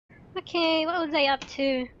Okay, what was I up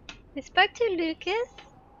to? I spoke to Lucas.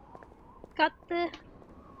 Got the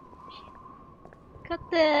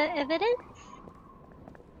evidence.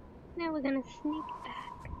 Now we're gonna sneak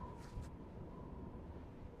back.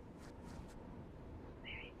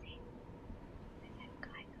 Where is he? Where's that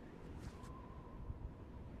guy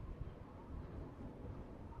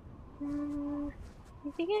going?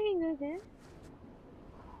 You think I can go there?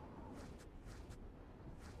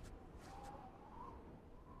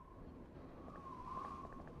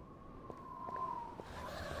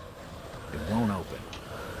 It won't open.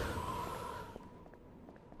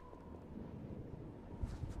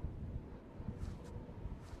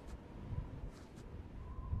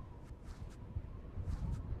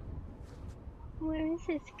 Where is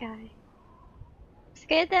this guy? I'm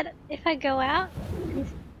scared that if I go out and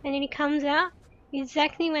then he comes out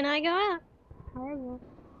exactly when I go out. Horrible.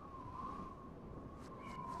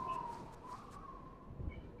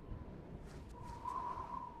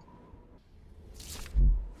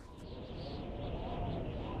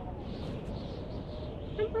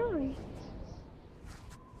 Come on.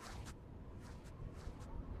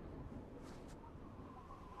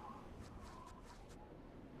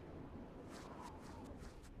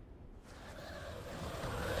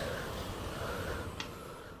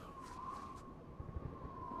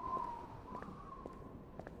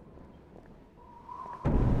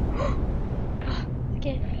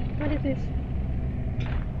 Okay, what is this?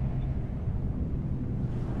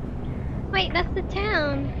 Wait, that's the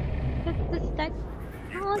town. That's the stack.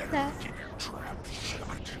 How was that?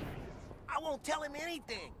 I won't tell him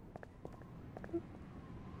anything.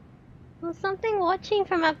 There's something watching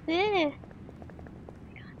from up there. I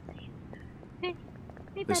can't see it. Hey,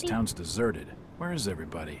 hey, This buddy. town's deserted. Where is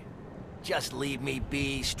everybody? Just leave me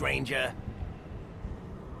be, stranger.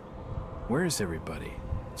 Where is everybody?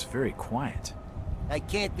 It's very quiet. I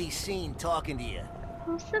can't be seen talking to you.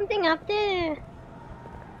 There's something up there.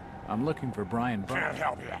 I'm looking for Brian Burnham. Can't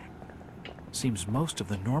help you. Seems most of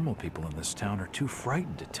the normal people in this town are too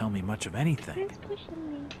frightened to tell me much of anything. Who's pushing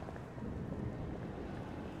me?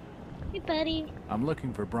 Hey, buddy. I'm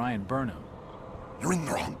looking for Brian Burnham. You're in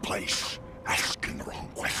the wrong place. Asking the wrong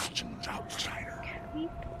questions, outsider. Creep.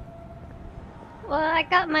 Well, I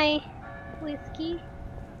got my whiskey.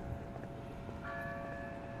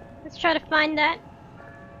 Let's try to find that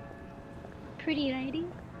pretty lady.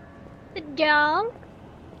 The doll.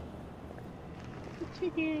 What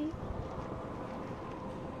you doing?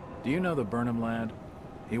 Do you know the Burnham lad?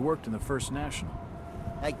 He worked in the First National.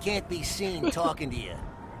 I can't be seen talking to you.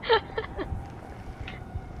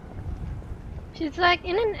 She's like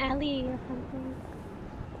in an alley or something.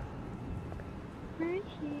 Where is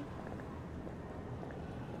she?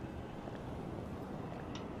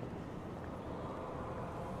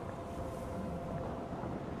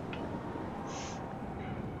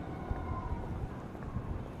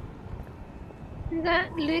 Is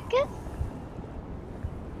that Lucas?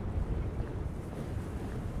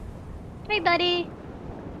 Hey, buddy.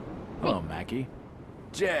 Hello, Mackey.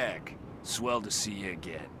 Jack, swell to see you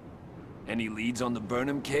again. Any leads on the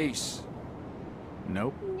Burnham case?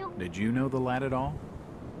 Nope. Nope. Did you know the lad at all?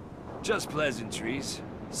 Just pleasantries.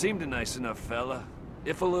 Seemed a nice enough fella,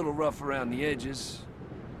 if a little rough around the edges.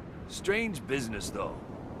 Strange business, though.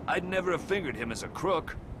 I'd never have fingered him as a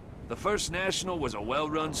crook. The First National was a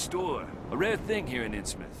well-run store, a rare thing here in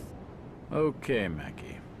Innsmouth. Okay,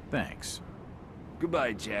 Mackey. Thanks.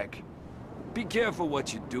 Goodbye, Jack. Be careful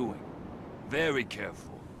what you're doing. Very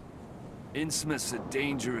careful. Innsmouth's a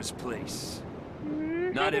dangerous place.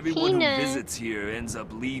 Not everyone who visits here ends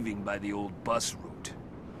up leaving by the old bus route.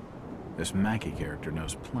 This Mackey character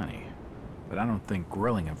knows plenty, but I don't think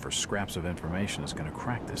grilling him for scraps of information is gonna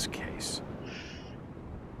crack this case.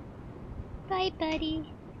 Bye, buddy.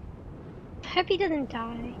 Hope he doesn't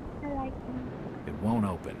die. I like him. It won't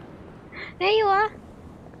open. There you are.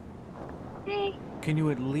 Hey. Can you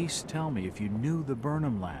at least tell me if you knew the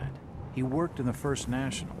Burnham lad? He worked in the First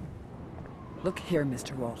National. Look here,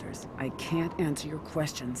 Mr. Walters. I can't answer your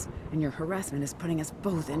questions, and your harassment is putting us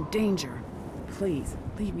both in danger. Please,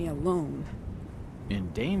 leave me alone.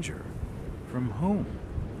 In danger? From whom?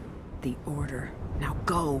 The order. Now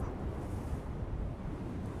go.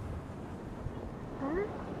 Huh?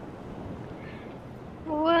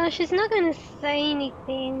 Well, she's not gonna say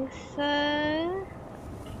anything, so...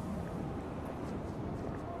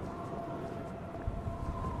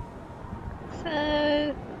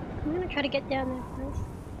 I'm gonna try to get down there first.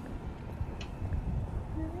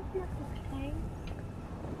 No, that's not the place.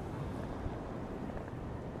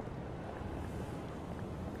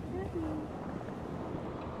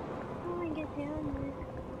 How do I get down there?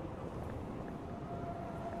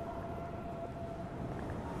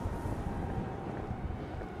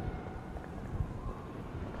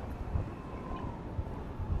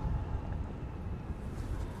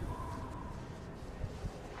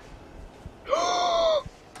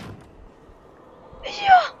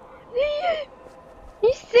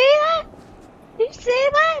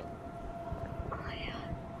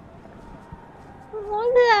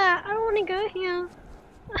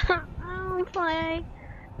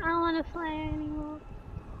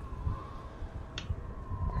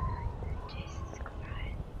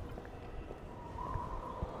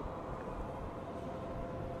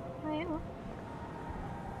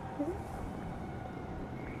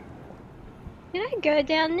 can go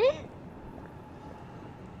down there.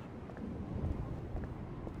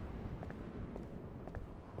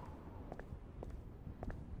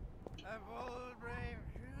 A bold brave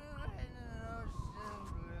crew in an ocean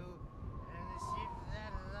blue, and a ship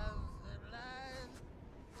that loves the blind.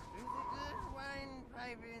 With a good wine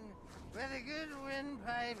piping, with a good wind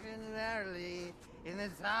piping merrily, in the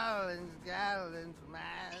Towland's gallant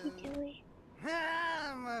man. Silly.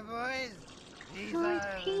 Ah, my boys, these Oh, are it's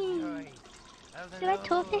the him. joys of the Did I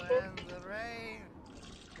talk to noble him? and the brave,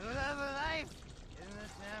 who love a life in the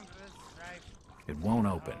tempest strife. It won't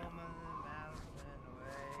open.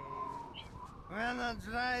 When the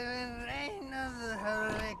driving rain of the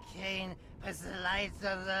hurricane puts the lights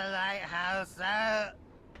of the lighthouse out,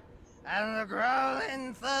 and the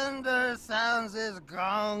growling thunder sounds its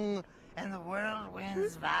gong, and the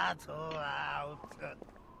whirlwinds battle out.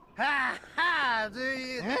 Ha ha! Do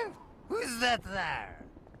you? Huh? Who's that there?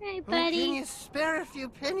 Hey, Oh, can buddy. you spare a few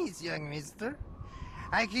pennies, young mister?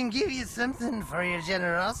 I can give you something for your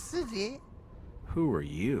generosity. Who are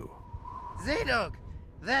you? Zadok,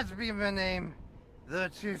 that be my name. Though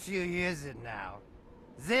too few years it now.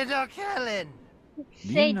 Zadok Allen. Do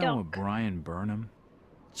you know a Zadok. Brian Burnham?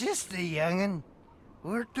 Just a young'un.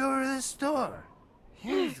 Worked over the store.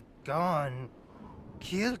 He's gone.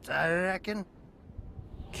 Killed, I reckon.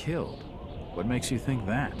 Killed? What makes you think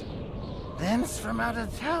that? Them's from out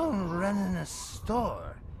of town running a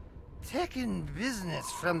store. Taking business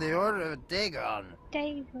from the Order of Dagon.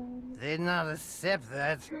 Dagon. They'd not accept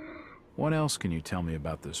that. What else can you tell me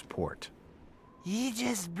about this port? You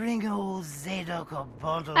just bring old Zadok a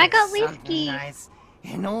bottle I got of something whiskey. nice,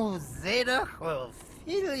 and old Zadok will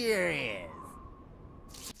fill your ears.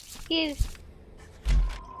 Give.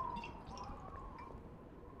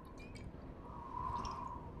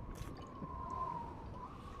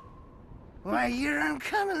 Why, you're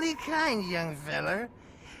uncommonly kind, young feller.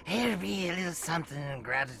 Here'll be a little something in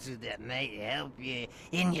gratitude that might help you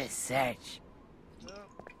in your search.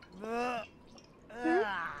 What is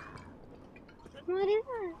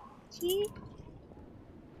that? Gee.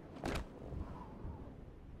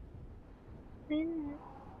 What is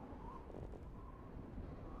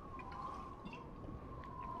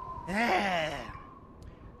that?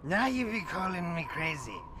 Now you be calling me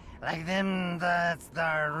crazy. Like them that's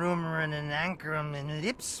there rumoring and anchoring in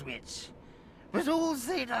Ipswich. But old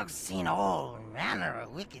Zadok's seen all manner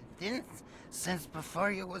of wicked things since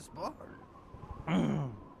before you was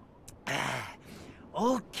born.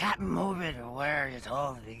 Old Captain Obed where it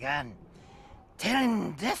all began.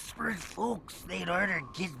 Telling desperate folks they'd orter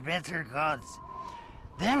get better gods.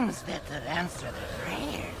 Them's that answer their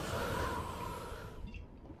prayers.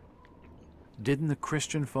 Didn't the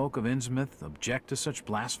Christian folk of Innsmouth object to such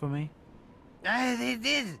blasphemy? Aye, they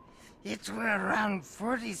did. It were around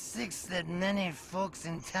 46 that many folks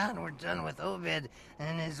in town were done with Obed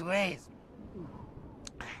and his ways.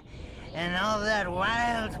 And all that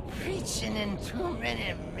wild preaching and too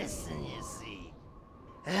many missing, you see.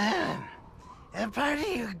 A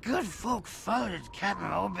party of good folk followed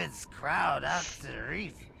Captain Obed's crowd out to the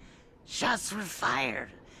reef. Shots were fired.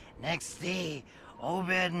 Next day, Obed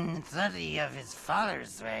and 30 of his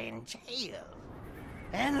followers were in jail.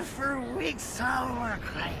 And for weeks all were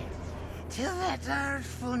quiet. Till that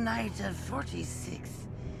artful night of 46.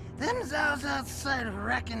 Them's out outside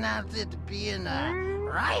reckoned out it being a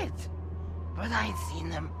riot. But I'd seen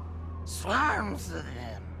them. Swarms of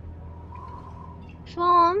them.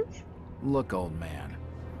 Swarms? Look, old man,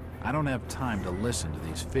 I don't have time to listen to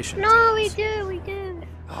these fishing No, we tales. do, we do.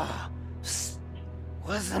 Oh,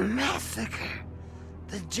 was a massacre.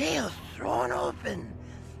 The jail thrown open.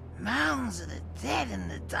 Mounds of the dead and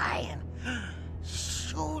the dying.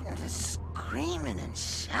 Shooting and screaming and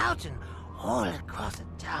shouting all across the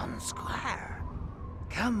town square.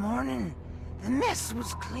 Come morning, the mess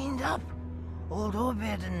was cleaned up. Old Obed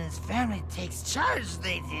and his family takes charge,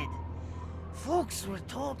 they did. Folks were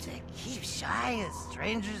told to keep shy of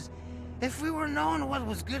strangers if we were knowing what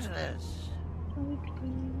was good for us.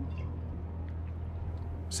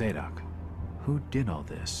 Zadok, who did all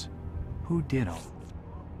this? Who did all...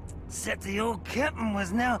 Except the old captain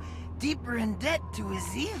was now deeper in debt to his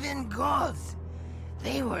heathen gods.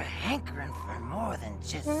 They were hankering for more than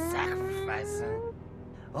just sacrificing.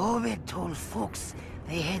 Obed told folks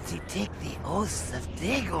they had to take the oaths of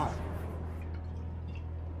Dagon.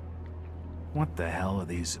 What the hell are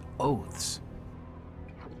these oaths?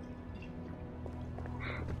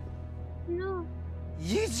 No.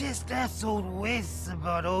 You just asked old Wes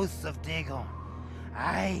about oaths of Dagon.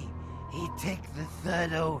 Aye, he'd take the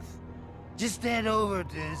third oath. Just head over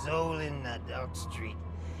to his hole in Dock Street.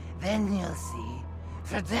 Then you'll see,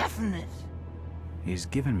 for definite. He's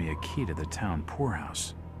given me a key to the town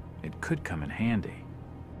poorhouse. It could come in handy.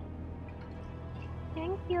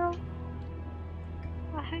 Thank you.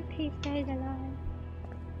 I hope he stays alive.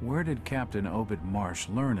 Where did Captain Obed Marsh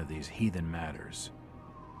learn of these heathen matters?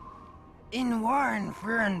 In war and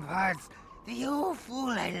foreign parts, the old fool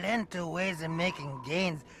I learned to ways of making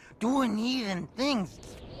gains, doing heathen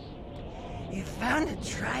things. He found a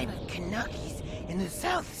tribe of Kanakis in the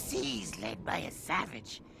South Seas led by a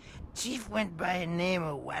savage. Chief went by a name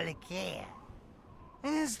of Wallachia.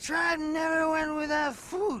 And his tribe never went without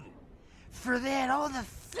food, for they had all the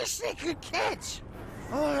fish they could catch.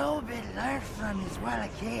 Old Obed learned from his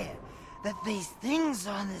Wallachia that these things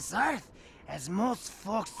on this earth as most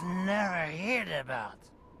folks never heard about.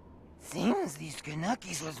 Seems these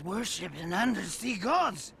Kanakis was worshipping undersea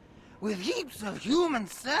gods, with heaps of human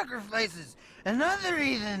sacrifices and other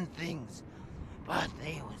heathen things. But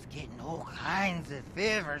they was getting all kinds of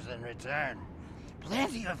favors in return.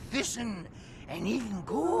 Plenty of fishing and even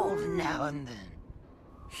gold now and then.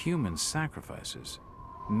 Human sacrifices?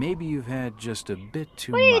 Maybe you've had just a bit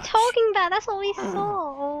too What much. are you talking about? That's what we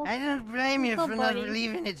saw. I don't blame you for not Nobody.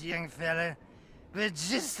 believing it, young fella. But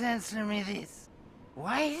just answer me this.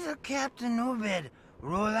 Why did Captain Obed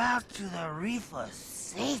roll out to the reef of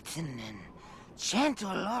Satan and chant a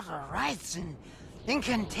lot of rites and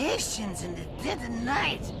incantations in the dead of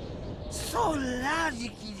night? So loud you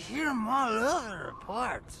could hear 'em all over the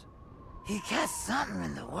parts. He cast something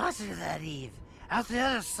in the water that eve, out the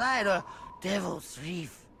other side of Devil's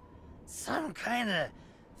Reef. Some kind of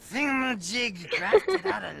thingamajig crafted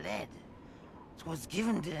out of lead. It was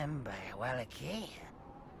given to him by Wallachia.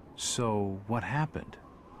 So, what happened?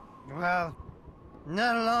 Well,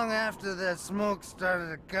 not long after the smoke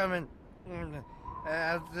started coming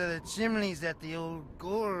out of the chimneys at the old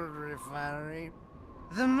gold refinery,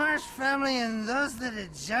 the Marsh family and those that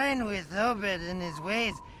had joined with Obed in his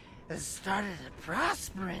ways started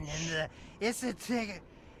prospering in the esoteric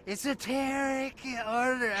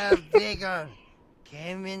order of Dagon.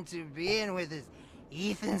 Came into being with his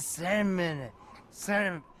Ethan sermon.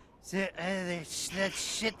 That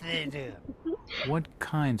shit they do. What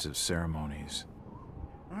kinds of ceremonies?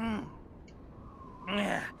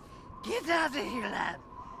 Yeah. Get out of here, lad.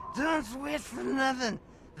 Don't wait for nothing.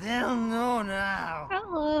 They'll know now.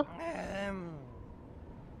 Uh-oh.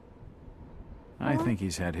 I think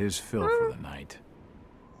he's had his fill for the night.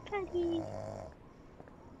 Daddy.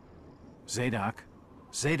 Zadok?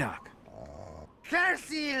 Zadok! Curse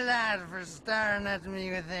you, lad, for staring at me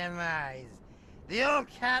with them eyes. The old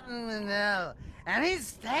captain in hell, and he's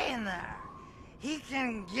staying there. He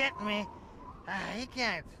can get me. He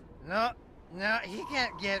can't. No, he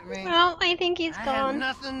can't get me. Well, I think he's I have gone.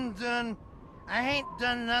 nothing done. I ain't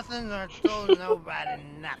done nothing or told nobody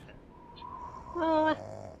nothing. Oh,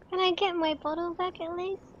 can I get my bottle back at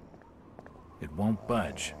least? It won't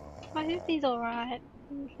budge. I hope he's alright.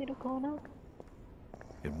 In this little corner.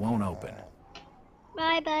 It won't open.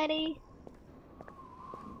 Bye, buddy.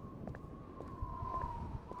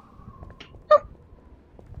 Oh!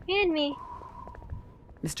 Hand me.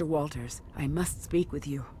 Mr. Walters, I must speak with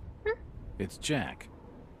you. It's Jack.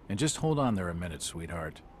 And just hold on there a minute,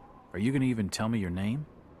 sweetheart. Are you gonna even tell me your name?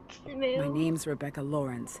 My name's Rebecca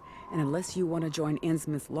Lawrence, and unless you want to join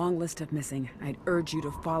Innsmouth's long list of missing, I'd urge you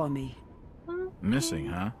to follow me. Missing,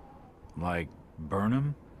 huh? Like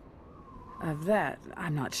Burnham? Of that,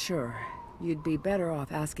 I'm not sure. You'd be better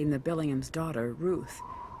off asking the Billingham's daughter, Ruth.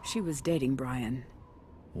 She was dating Brian.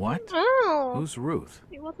 What? Oh! Who's Ruth?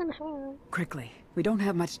 It wasn't her. Quickly, we don't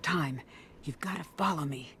have much time. You've got to follow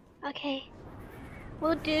me. Okay.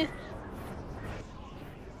 Will do.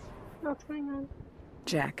 What's going on?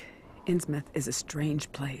 Jack, Innsmouth is a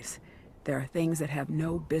strange place. There are things that have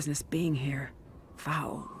no business being here.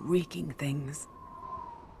 Foul, reeking things.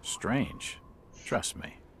 Strange. Trust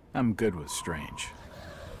me. I'm good with strange.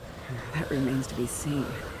 That remains to be seen,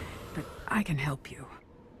 but I can help you.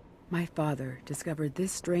 My father discovered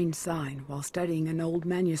this strange sign while studying an old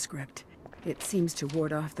manuscript. It seems to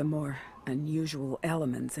ward off the more unusual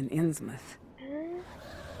elements in Innsmouth.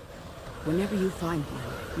 Whenever you find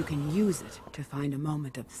one, you can use it to find a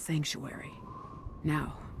moment of sanctuary.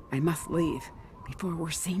 Now, I must leave before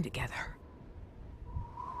we're seen together.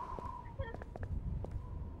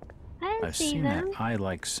 I've seen that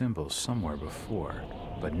eye-like symbol somewhere before,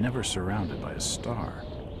 but never surrounded by a star.